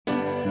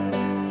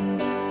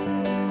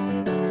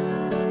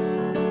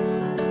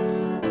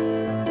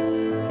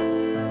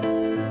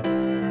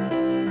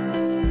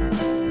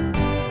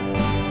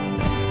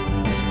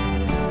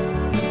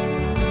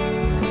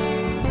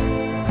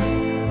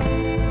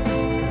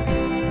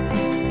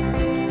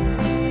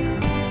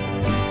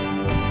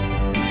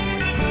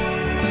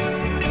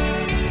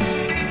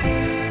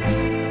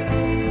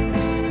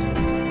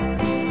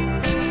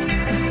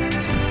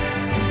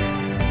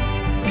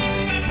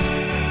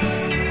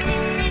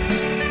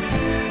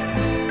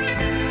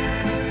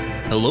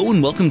Hello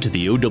and welcome to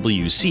the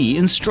OWC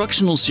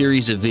instructional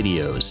series of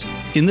videos.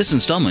 In this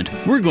installment,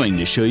 we're going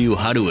to show you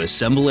how to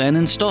assemble and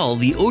install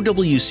the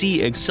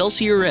OWC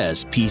Excelsior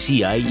S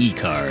PCIe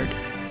card.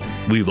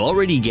 We've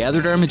already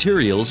gathered our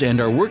materials and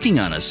are working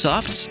on a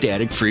soft,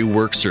 static-free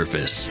work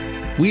surface.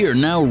 We are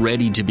now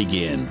ready to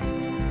begin.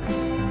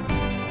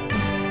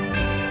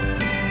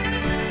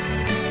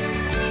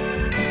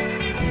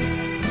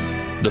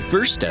 The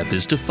first step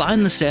is to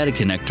find the SATA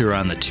connector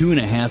on the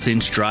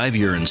 2.5-inch drive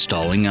you're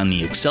installing on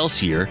the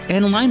Excelsior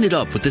and line it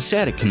up with the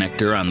SATA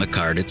connector on the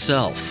card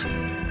itself.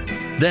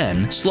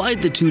 Then,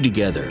 slide the two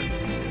together.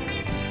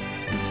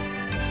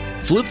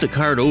 Flip the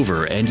card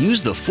over and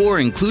use the 4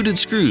 included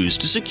screws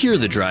to secure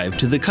the drive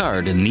to the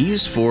card in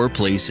these 4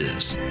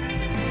 places.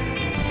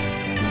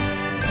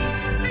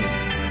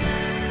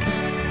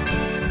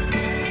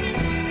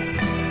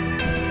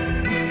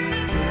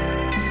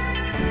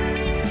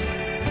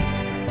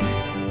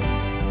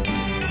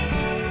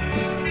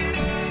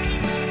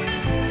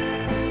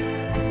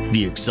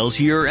 The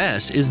Excelsior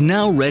S is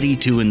now ready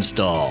to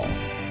install.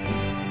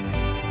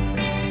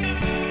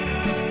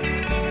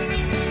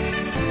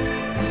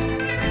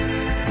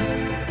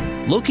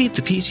 Locate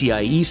the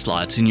PCIe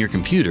slots in your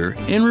computer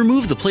and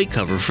remove the plate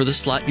cover for the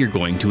slot you're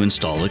going to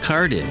install a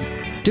card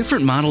in.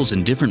 Different models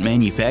and different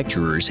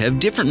manufacturers have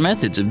different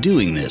methods of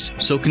doing this,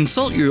 so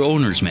consult your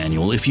owner's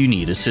manual if you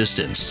need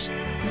assistance.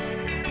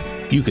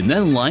 You can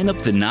then line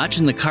up the notch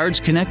in the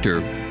card's connector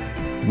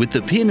with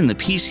the pin in the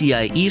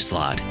PCIe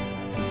slot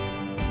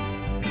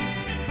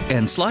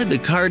and slide the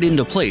card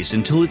into place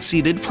until it's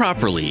seated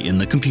properly in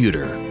the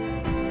computer.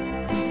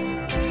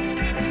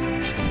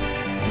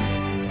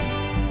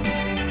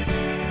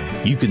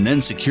 You can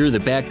then secure the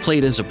back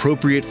plate as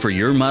appropriate for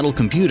your model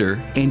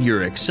computer, and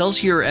your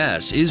Excelsior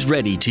S is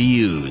ready to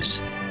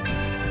use.